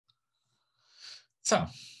So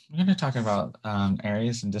we're going to talk about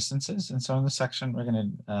areas and distances. And so in this section, we're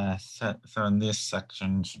going to so in this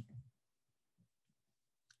sections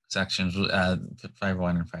 5.1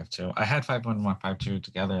 and 5.2. I had 5.1 and 5.2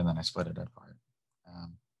 together, and then I split it apart,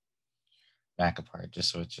 back apart, just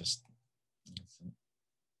so it's just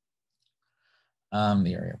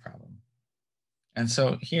the area problem. And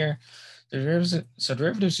so here,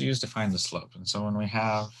 derivatives are used to find the slope. And so when we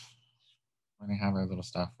have our little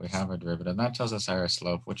stuff, we have our derivative. And that tells us our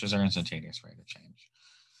slope, which is our instantaneous rate of change.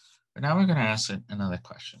 But now we're going to ask another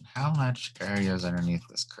question. How much area is underneath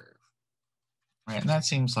this curve? Right, and that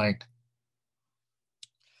seems like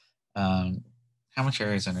how much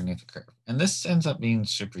area is underneath the curve. And this ends up being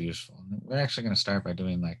super useful. And we're actually going to start by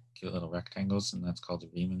doing like cute little rectangles, and that's called the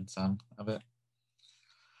Riemann sum of it.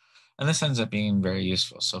 And this ends up being very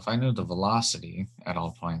useful. So if I knew the velocity at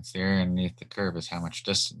all points, the area underneath the curve is how much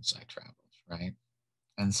distance I traveled, right?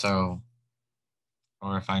 And so,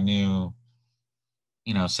 or if I knew,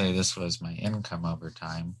 say this was my income over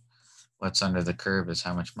time, what's under the curve is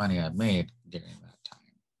how much money I've made during that time,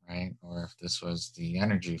 right? Or if this was the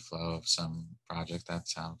energy flow of some project,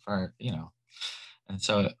 that's how far, And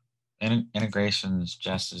so integration is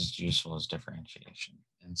just as useful as differentiation.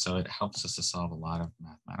 And so it helps us to solve a lot of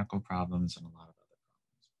mathematical problems and a lot of other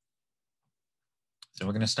problems. So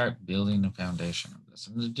we're going to start building the foundation of this.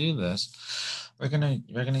 And to do this, we're going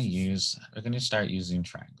to start using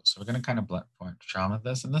triangles. So we're going to kind of trauma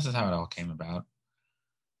this, and this is how it all came about.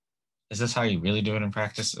 Is this how you really do it in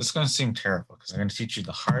practice? It's going to seem terrible because I'm going to teach you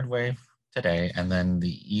the hard way today and then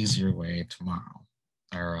the easier way tomorrow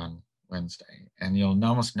or on Wednesday. And you'll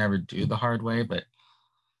almost never do the hard way, but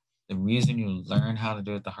the reason you learn how to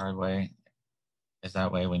do it the hard way is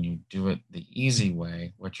that way when you do it the easy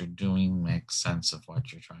way, what you're doing makes sense of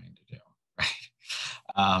what you're trying to do, right?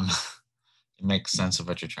 It makes sense of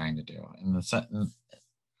what you're trying to do.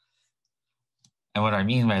 And what I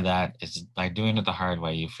mean by that is by doing it the hard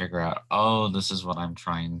way, you figure out, oh, this is what I'm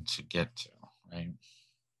trying to get to, right?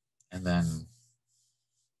 And then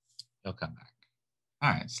you'll come back.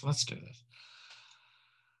 All right, so let's do this.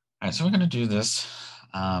 All right, so we're going to do this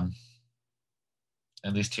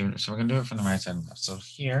at least two. So we're going to do it from the right side and left. So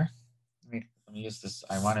here, let me use this.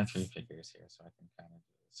 I wanted three figures here so I can kind of do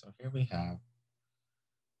this. So here we have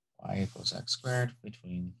y equals x squared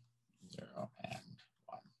between 0 and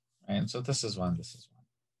 1. Right? And so this is 1, this is 1.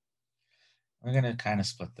 We're going to kind of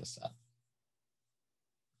split this up.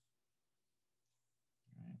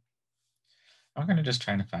 Right. I'm going to just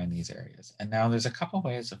try to find these areas. And now there's a couple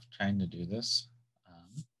ways of trying to do this.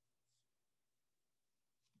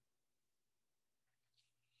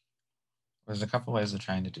 There's a couple ways of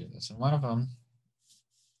trying to do this. And one of the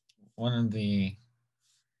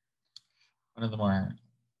more,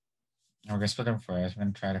 we're going to split them for areas. We're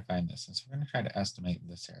going to try to find this. And so we're going to try to estimate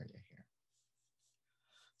this area here.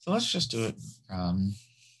 So let's just do it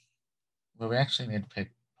where we actually need to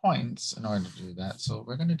pick points in order to do that. So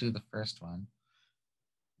we're going to do the first one.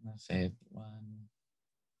 I'm going to say 1,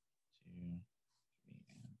 2,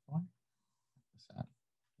 3, and 4. Is that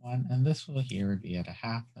 1? And this will here would be at a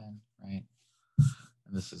half then, right?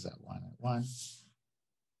 And this is at 1 at 1.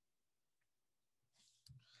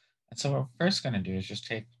 And so what we're first going to do is just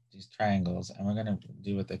take these triangles and we're going to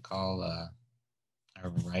do what they call a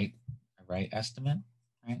right estimate,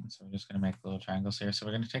 right? And so we're just going to make little triangles here. So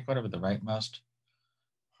we're going to take whatever the rightmost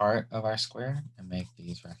part of our square and make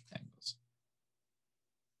these rectangles.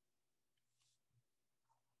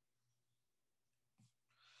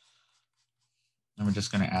 And we're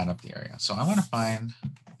just going to add up the area. So I want to find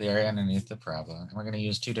the area underneath the parabola, and we're going to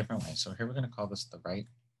use two different ways. So here we're going to call this the right.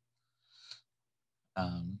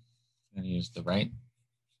 I'm going to use the right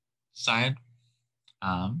side.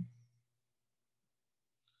 And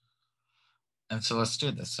so let's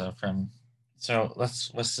do this. What's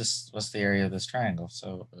the area of this triangle?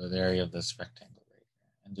 So the area of this rectangle right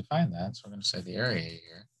here. And to find that, so we're going to say the area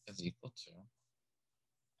here is equal to,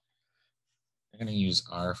 we're going to use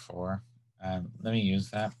R4. Let me use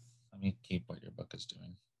that. Let me keep what your book is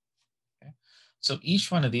doing. Okay. So each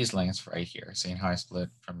one of these lengths right here, seeing how I split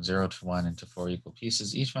from 0 to 1 into 4 equal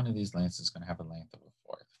pieces, each one of these lengths is going to have a length of a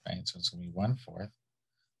fourth, right? So it's going to be 1/4.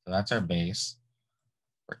 So that's our base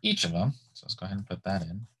for each of them. So let's go ahead and put that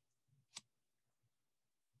in.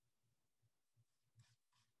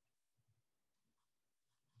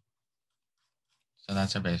 So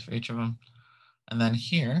that's our base for each of them. And then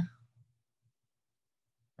here,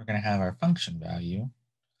 we're going to have our function value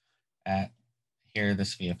at, here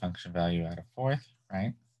this will be a function value at a fourth,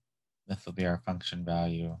 right? This will be our function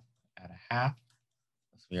value at a half.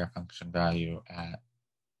 This will be our function value at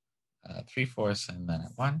 3/4 and then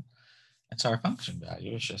at 1. It's our function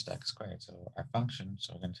value. It's just x squared. So our function,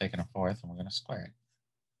 so we're going to take in a fourth and we're going to square it.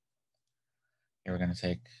 Here we're going to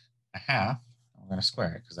take a half and we're going to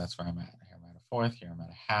square it because that's where I'm at. Here I'm at a fourth. Here I'm at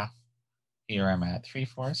a half. Here I'm at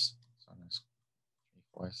 3/4. So I'm going to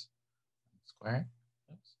 3/4 square it.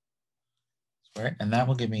 Oops. Square it. And that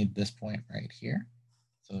will give me this point right here.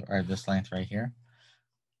 So, or this length right here.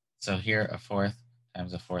 So here a fourth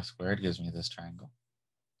times a fourth squared gives me this triangle.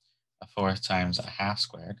 A fourth times a half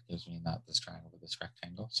squared gives me not this triangle, but this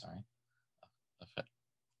rectangle, sorry.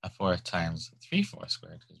 A fourth times 3/4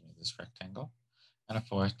 squared gives me this rectangle. And a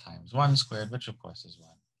fourth times 1 squared, which of course is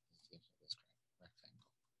 1, gives me this rectangle.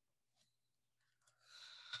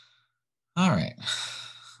 All right.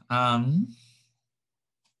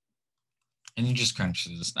 And you just crunch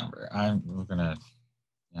through this number.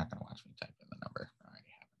 You're not gonna watch me type in the number. I already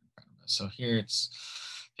have it in front of us. So here it's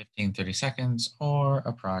 15, 30 seconds, or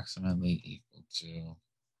approximately equal to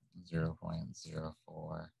 0.0467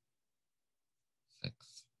 or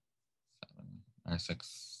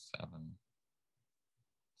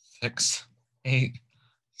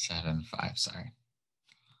 67875. Sorry.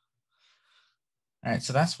 All right,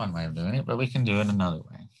 so that's one way of doing it, but we can do it another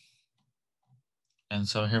way. And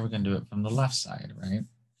so here we can do it from the left side, right?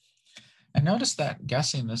 And notice that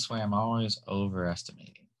guessing this way, I'm always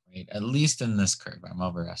overestimating, right? At least in this curve, I'm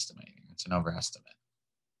overestimating. It's an overestimate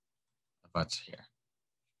of what's here.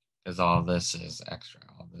 Because all this is extra.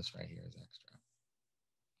 All this right here is extra.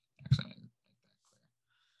 Actually, let me make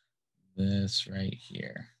that clear. This right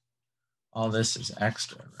here. All this is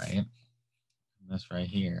extra, right? And this right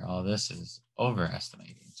here. All this is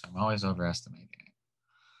overestimating. So I'm always overestimating it.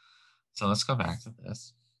 So let's go back to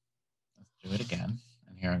this. Let's do it again.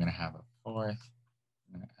 And here I'm going to have a fourth.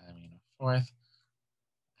 A fourth,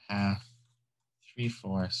 half,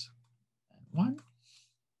 3/4, and 1.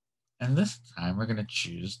 And this time we're going to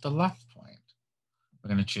choose the left point. We're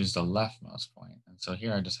going to choose the leftmost point. And so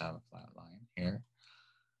here I just have a flat line here.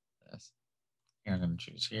 This. Here I'm going to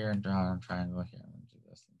choose here and draw a triangle. Here I'm going to do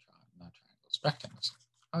this and draw not triangles, rectangles.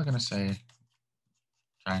 I'm going to say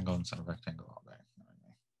triangle instead of rectangle all day.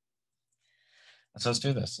 And so let's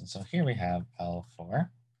do this. And so here we have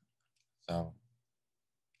L4. So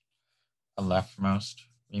a leftmost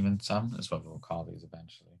even sum is what we'll call these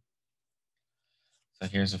eventually. So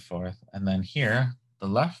here's a fourth. And then here, the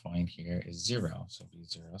left point here is 0. So it'll be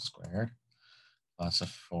 0 squared plus a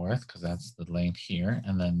fourth, because that's the length here.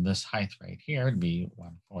 And then this height right here would be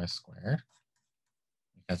 1/4 squared,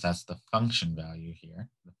 because that's the function value here.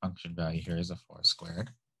 The function value here is a 4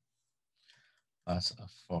 squared plus a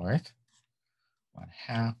fourth,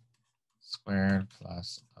 1/2 squared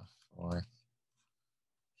plus a fourth,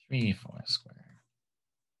 3/4 squared.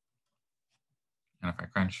 And if I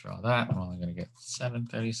crunch through all that, I'm only going to get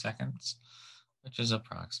 7/30 seconds, which is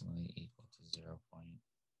approximately equal to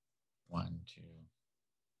 0.125.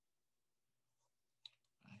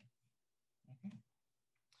 Okay.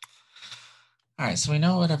 All right, so we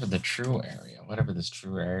know whatever the true area, whatever this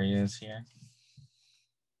true area is here,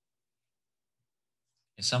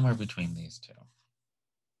 is somewhere between these two.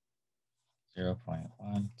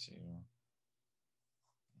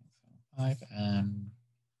 0.1275 and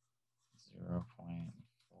 0.468.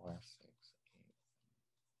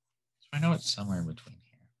 So I know it's somewhere in between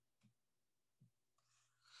here.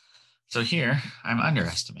 So here, I'm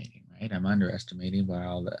underestimating, right? I'm underestimating by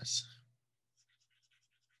all this.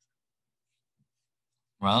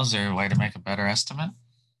 Well, is there a way to make a better estimate?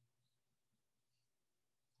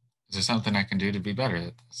 Is there something I can do to be better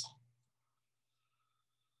at this?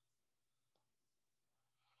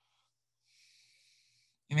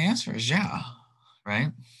 And the answer is yeah,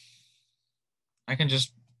 right? I can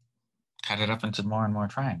just cut it up into more and more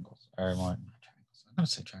triangles, or more triangles. I'm going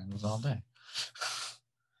to say triangles all day.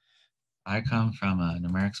 I come from a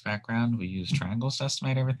numerics background. We use triangles to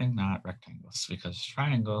estimate everything, not rectangles, because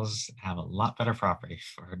triangles have a lot better properties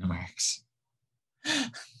for numerics.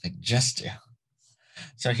 They just do.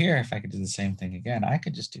 So here, if I could do the same thing again, I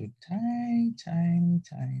could just do tiny, tiny,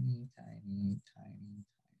 tiny, tiny, tiny, tiny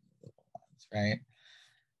little ones, right?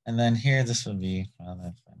 And then here, this would be, well,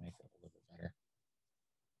 if I make it a little bit better.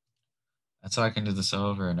 And so I can do this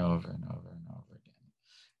over and over and over and over again.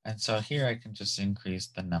 And so here I can just increase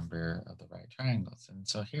the number of the right triangles. And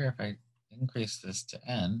so here, if I increase this to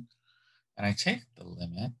n, and I take the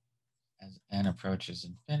limit as n approaches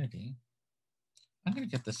infinity, I'm going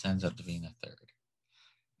to get this ends up to being a third.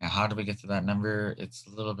 Now, how do we get to that number? It's a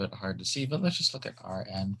little bit hard to see, but let's just look at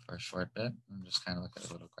Rn for a short bit and just kind of look at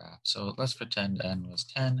a little graph. So let's pretend n was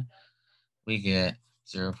 10. We get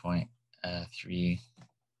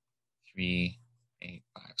 0.3385.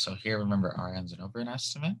 So here, remember, Rn's an over an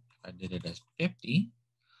estimate. I did it as 50,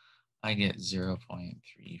 I get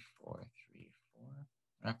 0.3434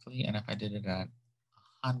 roughly. And if I did it at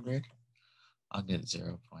 100, I'll get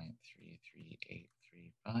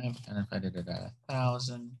 0.33835. And if I did it at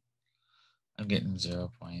 1,000, I'm getting 0.3338335.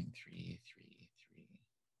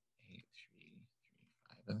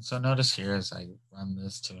 And so notice here as I run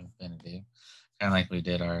this to infinity, kind of like we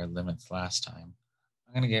did our limits last time,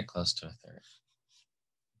 I'm going to get close to a third.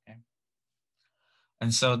 Okay.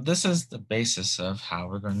 And so this is the basis of how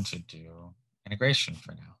we're going to do integration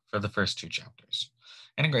for now, for the first two chapters.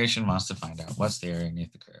 Integration wants to find out what's the area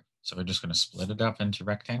underneath the curve. So we're just going to split it up into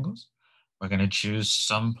rectangles. We're going to choose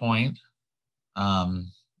some point. We're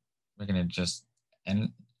going to just,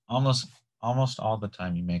 and almost all the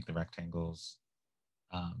time you make the rectangles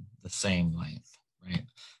the same length, right?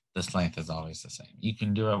 This length is always the same. You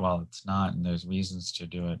can do it while it's not, and there's reasons to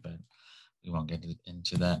do it, but we won't get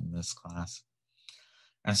into that in this class.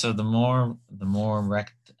 And so the more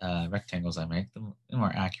rectangles I make, the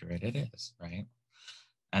more accurate it is, right?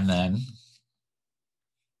 And then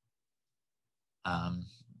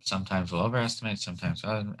sometimes we'll overestimate, sometimes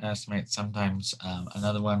we'll underestimate, sometimes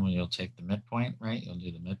another one when you'll take the midpoint, right? You'll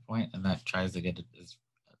do the midpoint, and that tries to get it, it's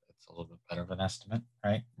a little bit better of an estimate,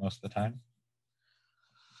 right? Most of the time.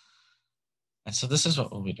 And so this is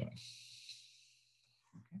what we'll be doing.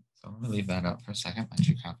 Okay, so let me leave that up for a second, let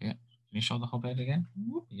you copy it. Can you show the whole bit again?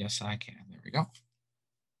 Yes, I can. There we go.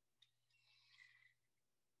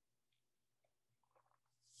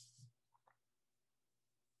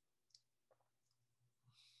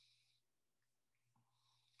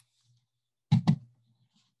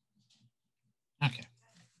 Okay.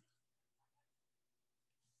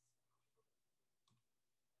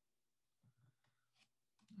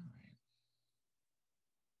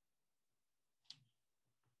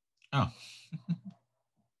 All right. Oh.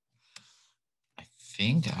 I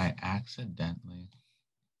think I accidentally.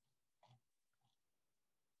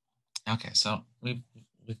 Okay, so we've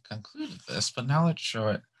concluded this, but now let's show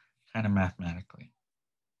it kind of mathematically.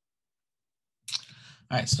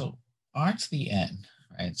 All right, so r to the n,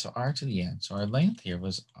 right? So r to the n. So our length here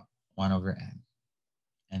was 1 over n.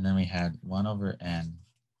 And then we had 1 over n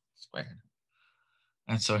squared.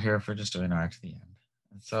 And so here, if we're just doing r to the n.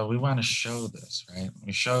 And so we want to show this, right?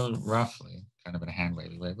 We show roughly, kind of in a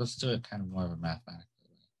hand-wavy way. Let's do it kind of more of a mathematical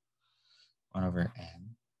way. 1 over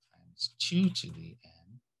n times 2 to the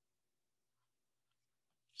n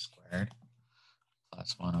squared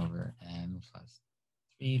plus 1 over n plus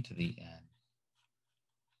 3 to the n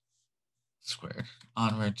squared.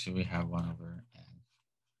 Onward to we have 1 over n,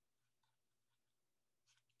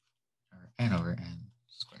 or n over n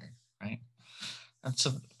squared, right? And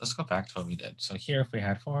so let's go back to what we did. So here, if we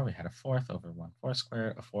had 4, we had a fourth over 1/4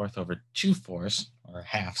 squared, a fourth over 2/4, or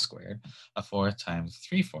half squared, a fourth times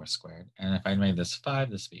 3/4 squared. And if I made this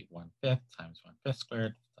 5, this would be 1/5 times 1/5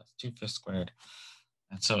 squared plus 2/5 squared.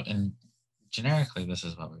 And so generically, this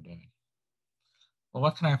is what we're doing. Well,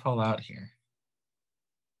 what can I pull out here?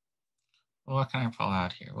 Well, what can I pull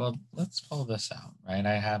out here? Well, let's pull this out, right?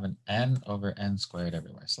 I have an n over n squared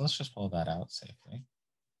everywhere. So let's just pull that out safely.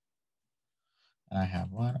 And I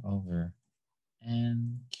have 1 over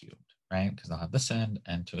n cubed, right? Because I'll have this end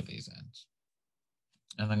and 2 of these ends.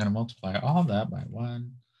 And I'm going to multiply all that by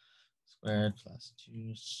 1 squared plus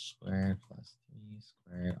 2 squared plus 3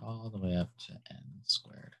 squared all the way up to n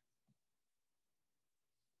squared.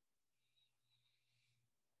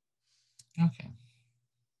 Okay.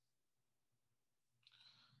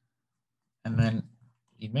 And then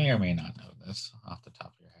you may or may not know this off the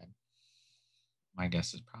top of your head. My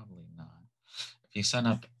guess is probably not. If you sum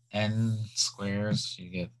up n squares, you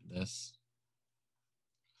get this.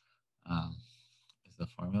 Is the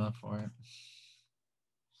formula for it.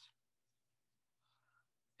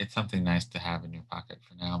 It's something nice to have in your pocket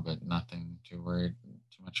for now, but nothing too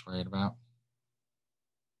much worried about.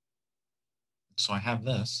 So I have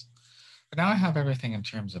this, but now I have everything in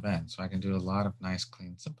terms of n, so I can do a lot of nice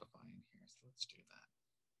clean simplifying here. So let's do that.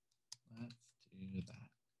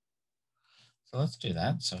 So let's do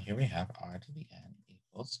that. So here we have r to the n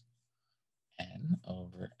equals n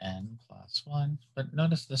over n plus 1. But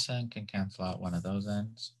notice this n can cancel out one of those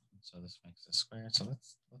ends. So this makes a square. So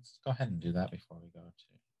let's go ahead and do that before we go to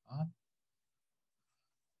on.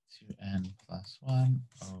 2n plus 1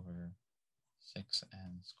 over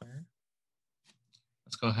 6n squared.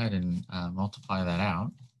 Let's go ahead and multiply that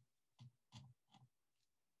out.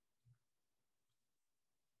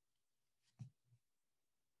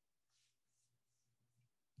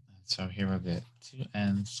 And so here we'll get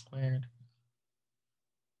 2n squared.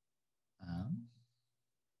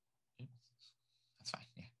 Oops, that's fine,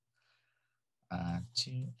 yeah.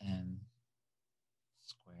 2n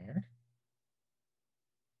squared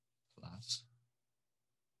plus,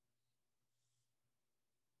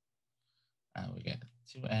 we get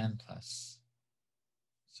 2n plus,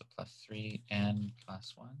 so plus 3n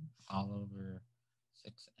plus 1 all over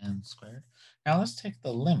 6n squared. Now let's take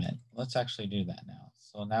the limit. Let's actually do that now.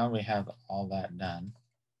 So now we have all that done.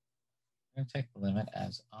 We're going to take the limit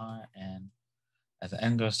as Rn as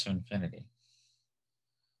n goes to infinity.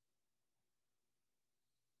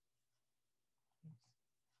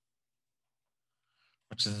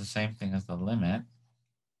 Which is the same thing as the limit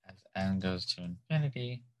as n goes to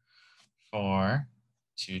infinity for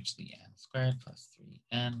 2 to the n squared plus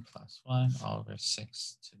 3n plus 1 all over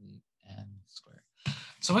 6 to the n squared.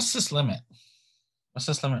 So what's this limit? What's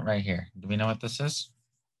this limit right here? Do we know what this is?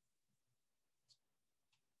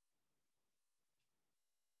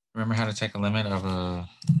 Remember how to take a limit of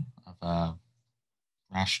a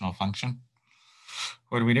rational function?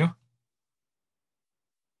 What do we do?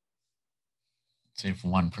 See if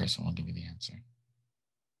one person will give you the answer.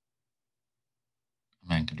 A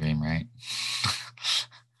man could dream, right?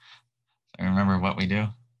 So remember what we do?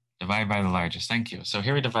 Divide by the largest. Thank you. So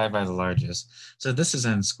here we divide by the largest. So this is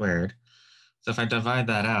n squared. So if I divide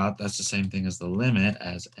that out, that's the same thing as the limit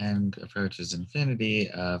as n approaches infinity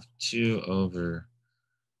of 2 over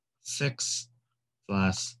 6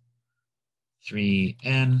 plus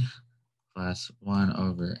 3n plus 1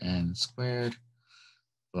 over n squared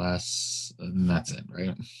plus, and that's it,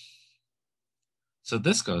 right? So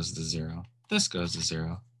this goes to 0, this goes to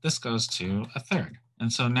 0, this goes to a third.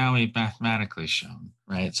 And so now we've mathematically shown,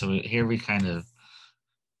 right? So here we kind of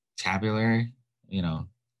tabulary,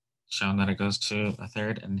 shown that it goes to a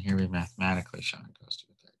third, and here we mathematically shown it goes to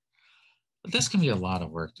a third. But this can be a lot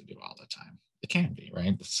of work to do all the time. It can be,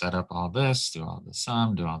 right? To set up all this, do all the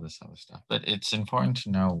sum, do all this other stuff. But it's important to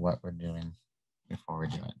know what we're doing before we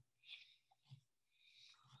do it.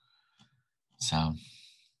 So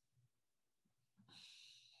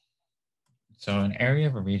an area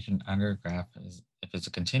of a region under a graph is, if it's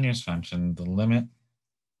a continuous function, the limit,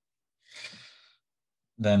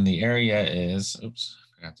 then the area is, oops,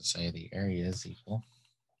 I forgot to say the area is equal.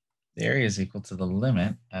 The area is equal to the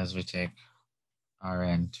limit as we take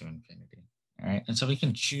Rn to infinity. All right, and so we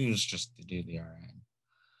can choose just to do the Rn.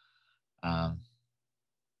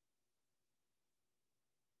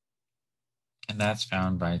 And that's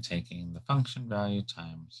found by taking the function value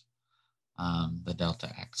times the delta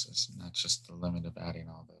x's, and that's just the limit of adding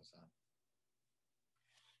all those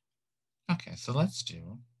up. Okay, so let's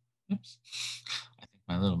do, oops, I think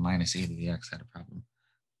my little minus e to the x had a problem.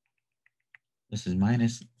 This is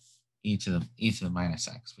minus e to the minus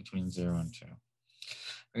x between 0 and 2.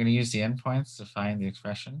 We're going to use the endpoints to find the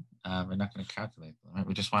expression. We're not going to calculate the limit.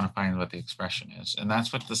 We just want to find what the expression is. And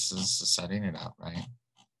that's what this is setting it up, right?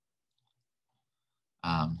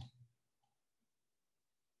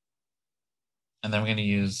 And then we're going to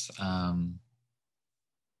use, and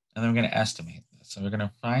then we're going to estimate this. So we're going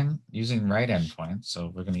to find, using right endpoints, so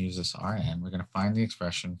we're going to use this Rn, we're going to find the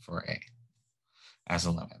expression for A as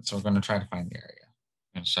a limit. So we're going to try to find the area.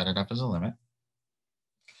 We're going to set it up as a limit.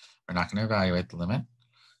 We're not going to evaluate the limit.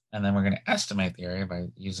 And then we're going to estimate the area by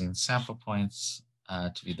using sample points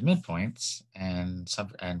to be the midpoints and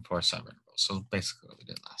 4 subintervals. So basically what we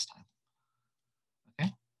did last time.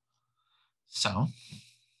 Okay. So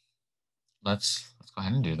let's go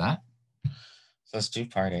ahead and do that. So let's do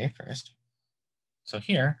part A first. So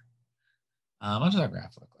here, what does our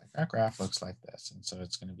graph look like? Our graph looks like this. And so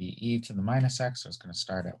it's going to be e to the minus x. So it's going to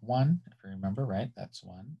start at 1. If you remember, right? That's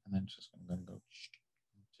 1. And then it's just going to go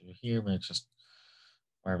to here, where it's just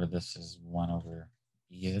wherever this is 1 over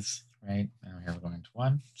e is, right? And here we're going to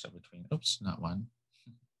 1. So between, oops, not 1.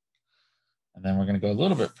 And then we're going to go a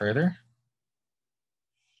little bit further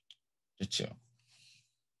to 2.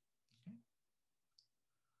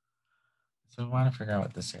 So we want to figure out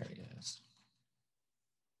what this area is.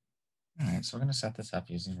 All right, so we're going to set this up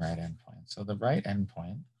using right endpoint. So the right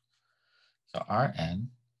endpoint, so Rn,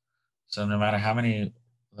 so no matter how many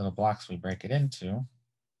little blocks we break it into,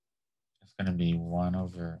 it's going to be 1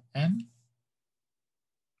 over n.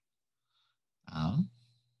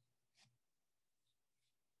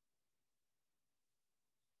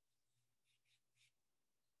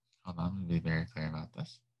 Hold on, let me be very clear about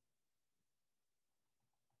this.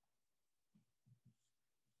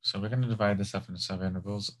 So we're going to divide this up into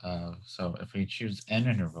subintervals. So if we choose n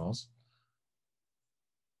intervals,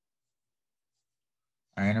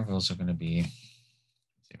 our intervals are going to be, let's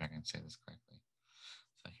see if I can say this correctly.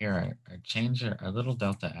 So here I change our little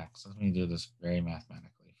delta x. Let me do this very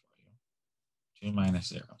mathematically for you. 2 minus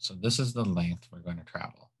 0. So this is the length we're going to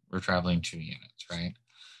travel, we're traveling 2 units, right?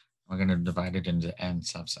 We're going to divide it into n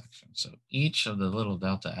subsections. So each of the little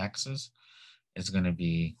delta x's is going to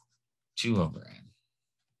be 2 over n.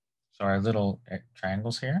 So our little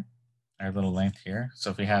triangles here, our little length here. So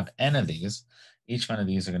if we have n of these, each one of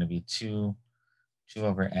these are going to be 2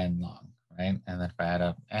 over n long, right? And then if I add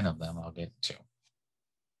up n of them, I'll get 2.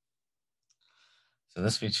 So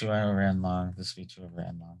this will be 2 over n long, this will be 2 over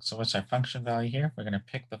n long. So what's our function value here? We're going to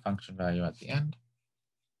pick the function value at the end.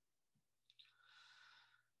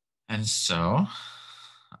 And so,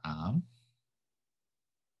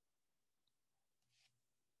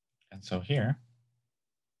 here,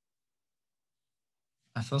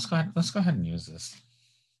 so let's go ahead and use this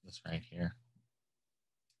right here.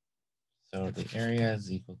 So the area is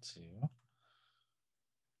equal to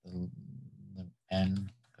the n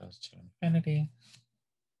goes to infinity.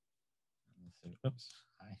 Oops,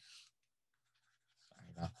 hi. Sorry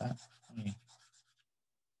about that. Let me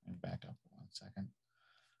back up 1 second.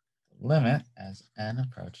 The limit as n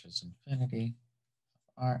approaches infinity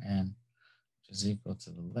of Rn, which is equal to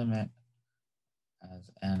the limit as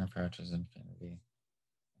n approaches infinity.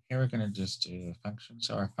 Here we're going to just do a function.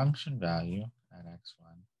 So our function value at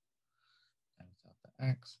x1 times delta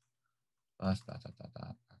x plus dot, dot, dot,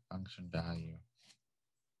 dot, our function value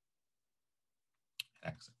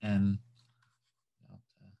at xn delta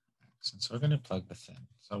x. And so we're going to plug this in.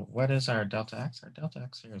 So what is our delta x? Our delta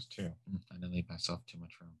x here is 2. I didn't leave myself too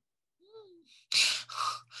much room.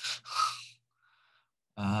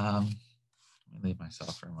 Let me leave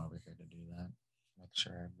myself room over here to do that. Make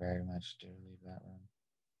sure I very much do leave that room.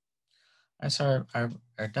 All right, so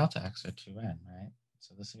our delta x are 2n, right?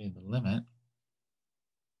 So this would be the limit.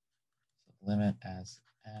 So the limit as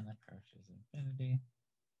n approaches infinity.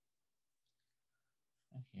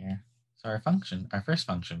 And here, so our first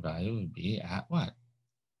function value would be at what?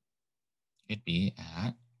 It'd be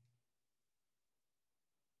at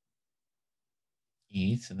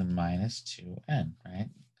e to the minus 2n, right?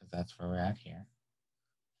 Because that's where we're at here,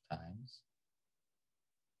 times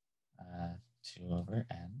 2 over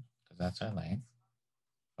n, because that's our length,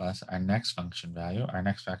 plus our next function value. Our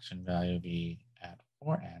next function value would be at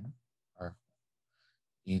 4n, or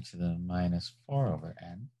e to the minus 4 over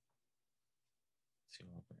n, 2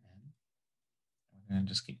 over n. We're going to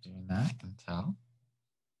just keep doing that until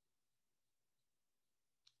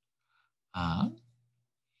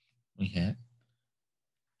we hit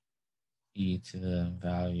e to the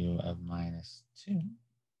value of minus 2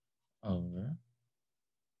 over,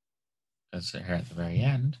 because here at the very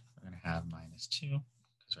end, we're going to have minus 2,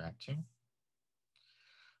 because we're at 2,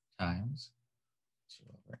 times 2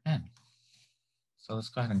 over n. So let's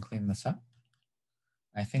go ahead and clean this up.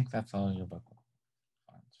 I think that's all your book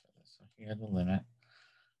wants for this. So here the limit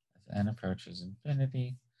as n approaches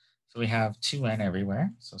infinity. So we have 2n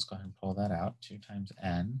everywhere. So let's go ahead and pull that out. 2 times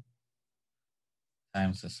n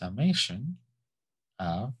times the summation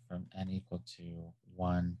of from n equal to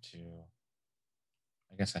 1 to,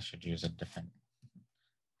 I guess I should use a different, I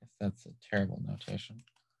guess that's a terrible notation.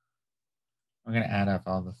 We're going to add up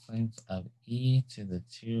all the things of e to the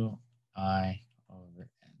 2i over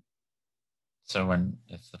n. So when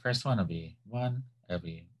it's the first one, it'll be 1. It'll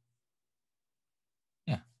be,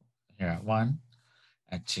 yeah, here at 1.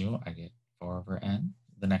 At 2, I get 4 over n.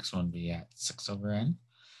 The next one will be at 6 over n.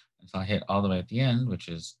 And so I hit all the way at the end, which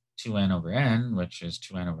is 2n over n, which is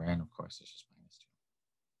 2n over n, of course, is just minus 2.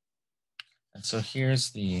 And so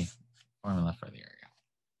here's the formula for the area.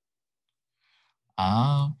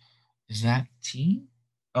 Is that t?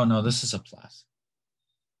 Oh, no, this is a plus.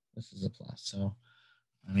 This is a plus. So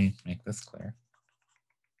let me make this clear.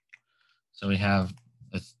 So we have,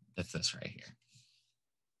 it's this right here.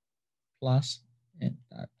 Plus and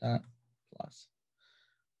dot, dot, plus.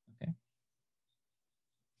 Okay.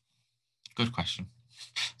 Good question.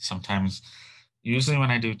 Sometimes, usually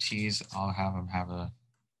when I do t's, I'll have them have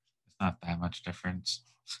it's not that much difference.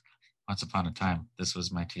 Once upon a time, this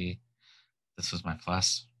was my t, this was my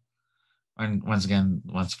plus. And once again,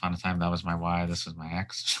 once upon a time, that was my y, this was my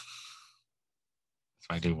x. So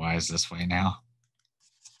I do y's this way now.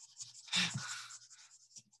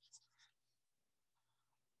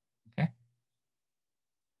 Okay.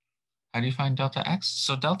 How do you find delta x?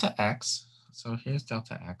 So delta x, so here's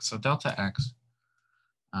delta x. So delta x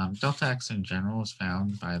in general is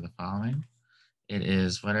found by the following. It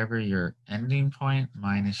is whatever your ending point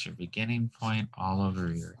minus your beginning point all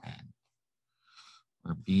over your n,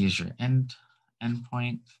 where b is your end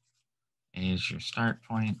point, a is your start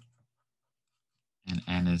point, and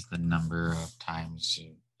n is the number of times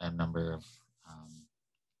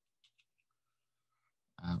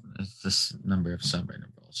it's this number of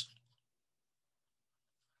subintervals.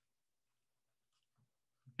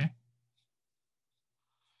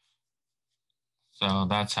 So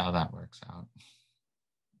that's how that works out.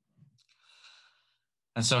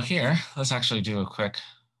 And so here, let's actually do a quick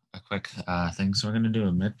thing. So we're going to do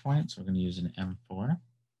a midpoint. So we're going to use an M4.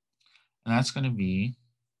 And that's going to be,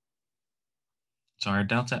 so our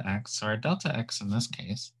delta x. So our delta x in this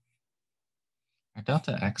case, our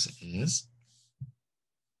delta x is,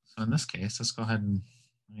 so in this case, let's go ahead and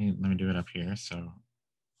let me do it up here. So,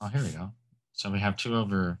 oh, here we go. So we have 2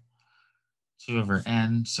 over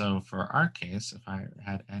n. So for our case, if I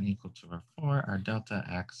had n equal to 2 over 4, our delta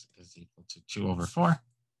x is equal to 2 over 4,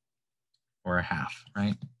 or a half,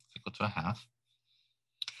 right? Equal to a half.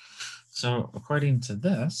 So according to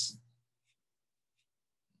this,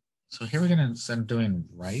 so here we're going to, instead of doing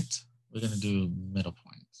right, we're going to do middle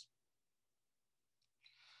points.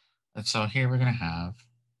 And so here we're going to have,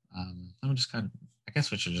 let me just kind of, I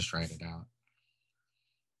guess we should just write it out.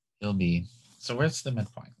 It'll be, so where's the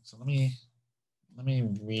midpoint? So let me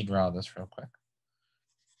redraw this real quick.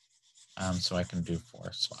 So I can do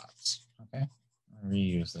 4 spots, okay? I'll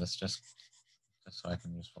reuse this just so I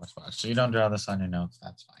can use 4 spots. So you don't draw this on your notes,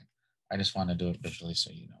 that's fine. I just want to do it visually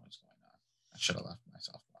so you know what's going on. I should have left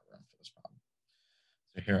myself more room for this problem.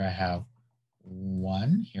 So here I have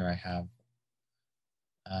 1, here I have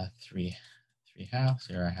 3 halves,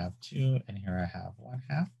 here I have 2, and here I have 1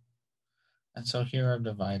 half. And so here I've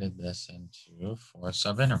divided this into 4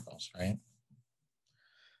 subintervals, right?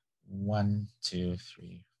 1, 2,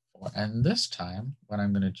 3, 4. And this time, what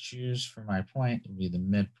I'm going to choose for my point will be the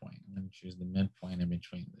midpoint. I'm going to choose the midpoint in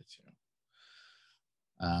between the two.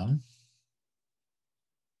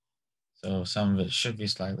 So some of it should be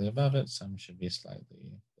slightly above it, some should be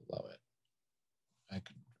slightly below it. I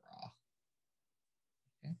can draw.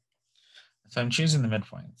 Okay. So I'm choosing the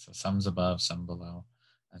midpoint. So some's above, some below.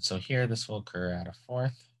 And so here, this will occur at a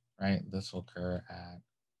 4th, right? This will occur at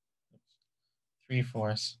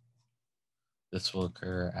 3/4. This will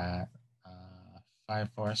occur at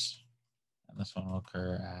 5/4. And this one will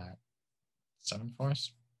occur at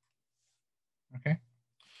 7/4. Okay.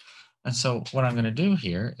 And so what I'm going to do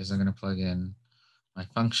here is I'm going to plug in my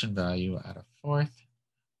function value at a 4th,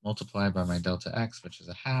 multiplied by my delta x, which is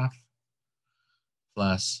a half,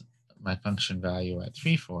 plus my function value at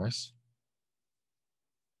 3/4,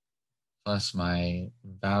 plus my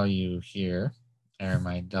value here, or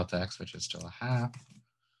my delta x, which is still a half,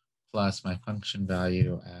 plus my function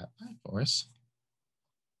value at 5/4,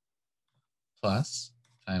 plus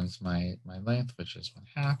times my length, which is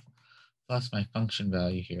 1/2, plus my function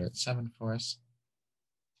value here at 7/4.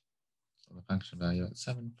 So the function value at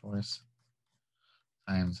 7/4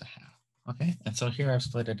 times a half. Okay, and so here I've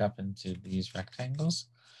split it up into these rectangles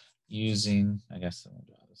using, I guess I'm gonna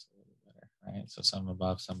draw this a little better, right? So some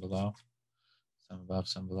above, some below, some above,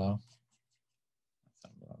 some below,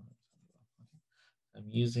 some below, some below. Okay. I'm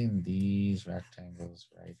using these rectangles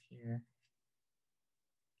right here.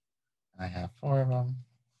 I have 4 of them.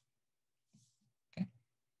 Okay.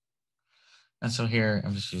 And so here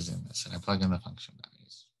I'm just using this and I plug in the function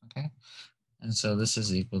values. Okay. And so this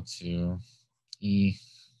is equal to E,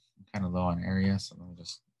 I'm kind of low on area, so let me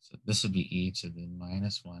just, so this would be E to the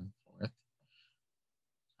 -1/4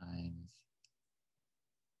 times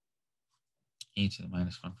E to the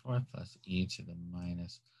 -1/4 plus E to the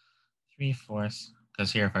 -3/4.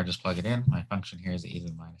 Because here, if I just plug it in, my function here is E to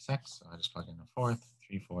the -x, so I just plug in a 4th,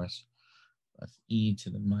 3/4 plus E to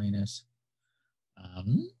the minus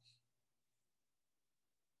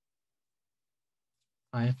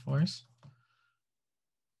 5/4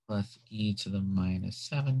 plus E to the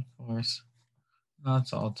 -7/4. Now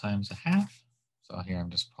it's all times a half. So here I'm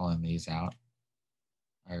just pulling these out,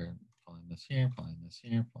 or pulling this here, pulling this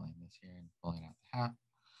here, pulling this here, and pulling out the half.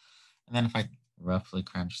 And then if I roughly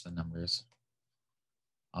crunch the numbers,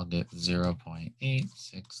 I'll get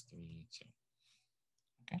 0.8632.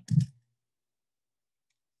 Okay.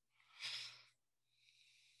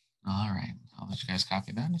 All right. I'll let you guys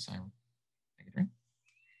copy that as I take a drink.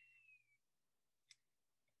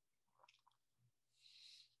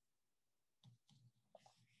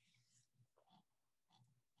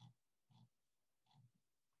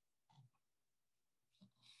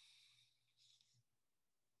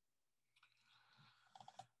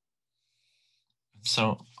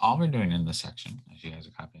 So all we're doing in this section, as you guys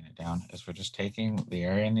are copying it down, is we're just taking the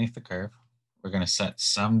area underneath the curve. We're going to set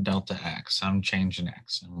some delta x, some change in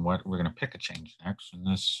x. And what we're going to pick a change in x. And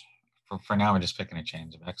this, for now, we're just picking a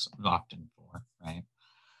change of x, often 4, right?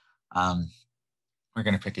 We're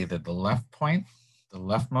going to pick either the left point, the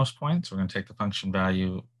leftmost point. So we're going to take the function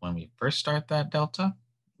value when we first start that delta,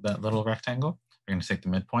 that little rectangle. We're going to take the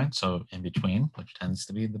midpoint, so in between, which tends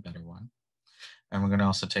to be the better one. And we're going to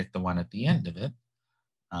also take the one at the end of it.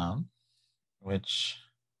 which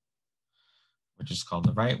is called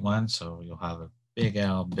the right one. So you'll have a big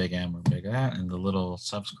L, big M, or big that, and the little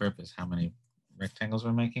subscript is how many rectangles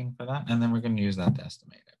we're making for that, and then we're going to use that to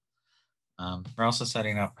estimate it. We're also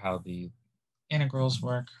setting up how the integrals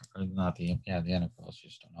work, or not the integrals, you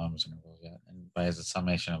just don't know them as integrals yet, and by as a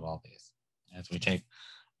summation of all these. As we take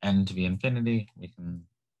n to be infinity,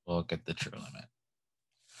 we'll get the true limit.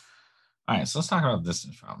 All right, so let's talk about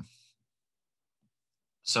distance from.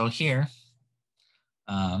 So here,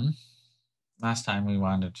 last time we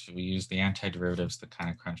used the antiderivatives to kind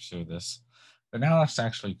of crunch through this, but now let's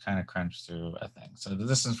actually kind of crunch through a thing. So the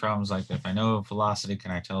distance from is like, if I know velocity,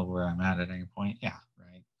 can I tell where I'm at any point? Yeah,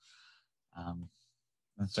 right.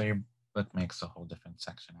 And so your book makes a whole different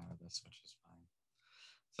section out of this, which is fine.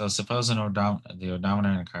 So suppose the odometer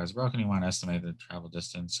in a car is broken, you want to estimate the travel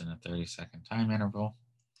distance in a 30-second time interval,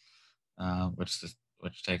 which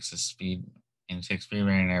takes the speed and takes speed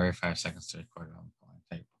rating every 5 seconds to record it on the following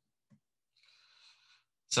tape.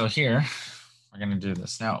 So here, we're going to do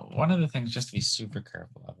this. Now, one of the things just to be super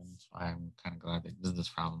careful of, and that's why I'm kind of glad they did this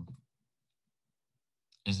problem,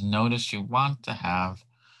 is notice you want to have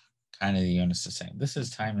kind of the units the same. This is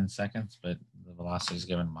time in seconds, but the velocity is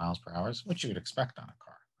given miles per hour, which you would expect on a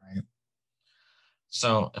car, right?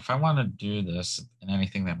 So if I want to do this in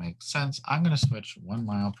anything that makes sense, I'm going to switch 1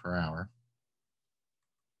 mile per hour.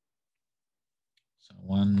 So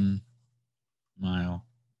 1 mile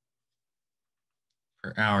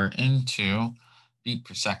per hour into feet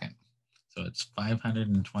per second. So it's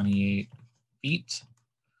 528 feet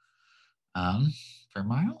per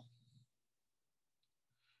mile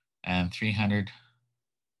and 300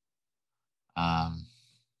 and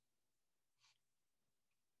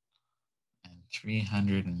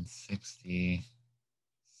 360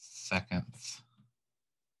 seconds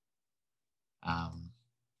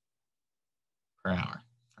per hour,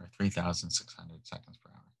 or 3,600 seconds per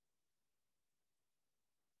hour.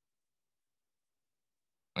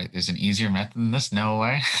 Wait, there's an easier method than this? No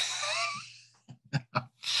way.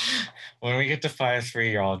 When we get to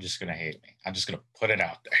 5-3, you're all just going to hate me. I'm just going to put it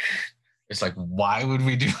out there. It's like, why would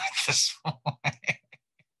we do it this way? I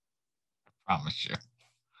promise you.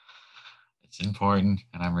 It's important,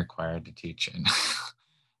 and I'm required to teach it.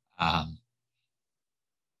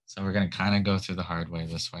 So we're going to kind of go through the hard way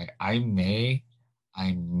this way. I may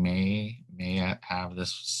have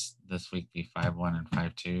this week be 5-1 and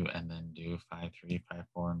 5-2, and then do 5-3,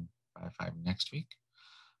 5-4, and 5-5 next week.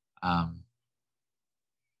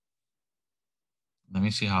 Let me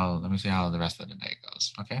see how the rest of the day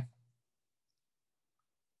goes. Okay.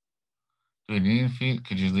 Do we need feet?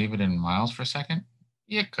 Could you leave it in miles per second?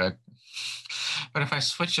 You could. But if I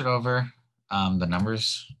switch it over, the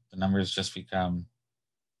numbers just become,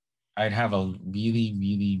 I'd have a really,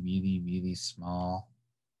 really, really, really small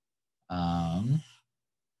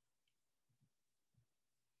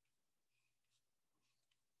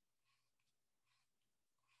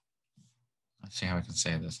let's see how I can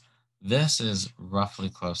say this. This is roughly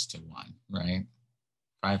close to 1, right?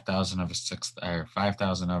 5,000 over 6, or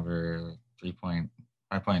 5,000 over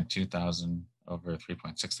 5.2 thousand over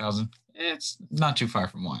 3.6 thousand. It's not too far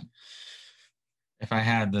from 1. If I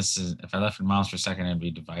had this, if I left in miles per second, it'd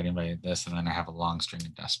be dividing by this, and then I have a long string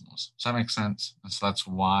of decimals. Does that make sense? And so that's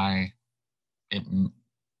why it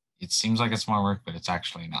seems like it's more work, but it's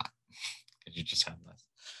actually not, because you just have less.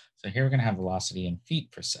 So here we're going to have velocity in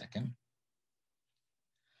feet per second.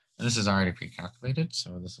 And this is already pre-calculated,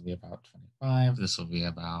 so this will be about 25. This will be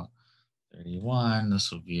about 31.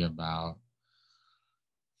 This will be about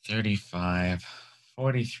 35,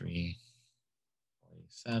 43,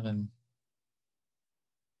 47,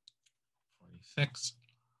 46,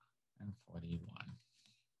 and 41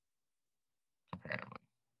 comparatively.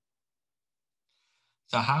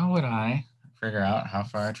 So how would I figure out how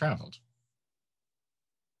far I traveled?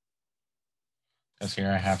 Because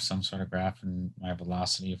here I have some sort of graph and my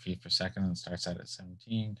velocity of feet per second, and starts out at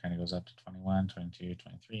 17, kind of goes up to 21, 22,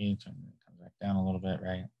 23, comes back down a little bit,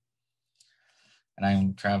 right? And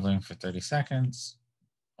I'm traveling for 30 seconds.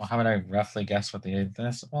 Well, how would I roughly guess what the age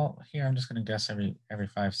is? Well, here I'm just going to guess every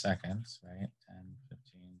 5 seconds, right? 10,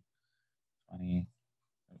 15, 20,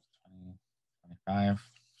 20, 25.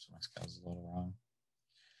 So my scale's a little wrong.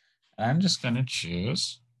 And I'm just going to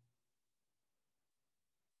choose.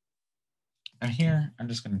 And here, I'm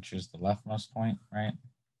just going to choose the leftmost point, right?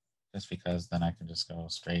 Just because then I can just go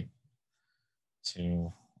straight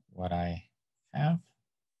to what I have.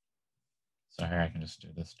 So here I can just do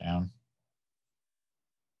this down.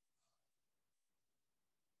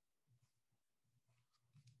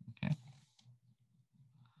 Okay.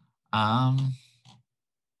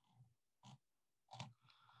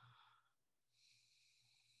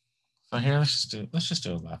 So here, let's just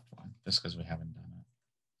do a left one, just because we haven't done it.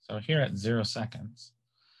 So here at 0 seconds.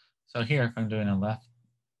 So here, if I'm doing a left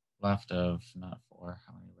of not 4,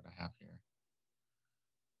 how many would I have here?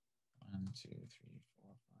 1, 2, 3,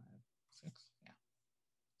 4, 5, 6. Yeah.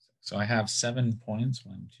 So I have 7 points.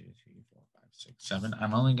 1, 2, 3, 4, 5, 6, 7.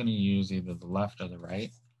 I'm only going to use either the left or the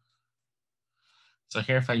right. So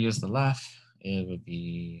here, if I use the left, it would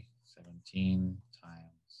be 17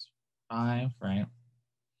 times 5, right?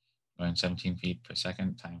 Going 17 feet per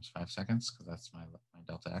second times 5 seconds, because that's my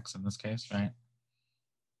delta x in this case, right?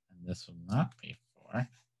 And this will not be 4.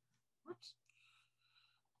 Whoops.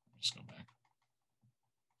 Just go back.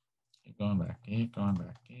 Keep going back, keep going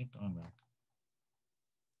back, keep going back.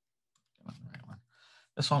 Get on the right one.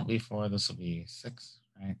 This won't be 4, this will be 6,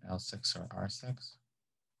 right? L6 or R6.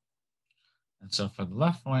 And so for the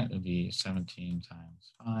left point, it would be 17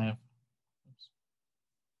 times 5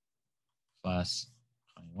 plus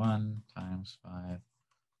 21 times 5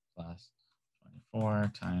 plus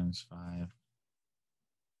 24 times 5.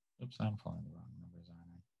 Oops, I'm pulling the wrong numbers,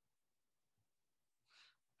 aren't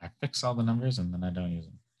I? I fix all the numbers and then I don't use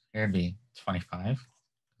them. Here it'd be 25.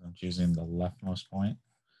 I'm choosing the leftmost point,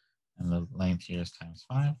 and the length here is times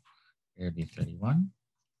 5. Here it'd be 31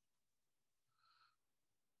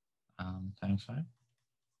 times 5.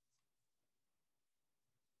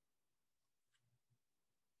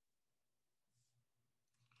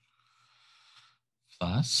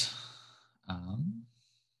 Plus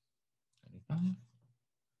 35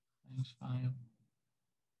 times 5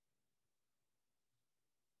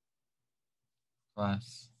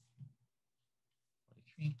 plus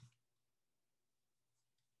 43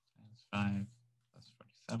 times 5 plus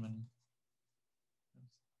 47.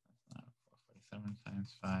 That's not 47 times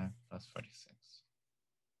 5 plus 46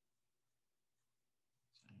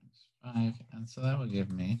 times 5. And so that would give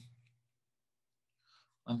me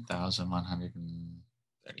 1,135.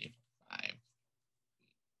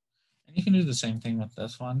 And you can do the same thing with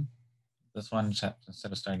this one. This one, instead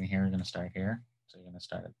of starting here, you're going to start here. So you're going to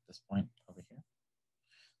start at this point over here.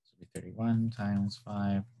 So it'll be 31 times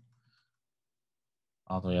 5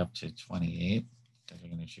 all the way up to 28, because you're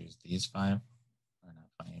going to choose these 5, or not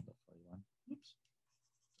 28, but 41. Oops.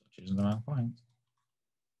 So choosing the wrong point.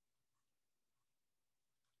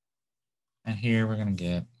 And here we're going to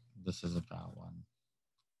get, this is about 1.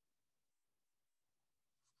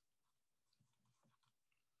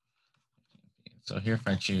 So here, if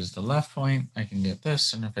I choose the left point, I can get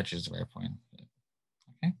this, and if I choose the right point,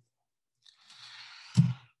 okay.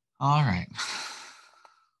 All right.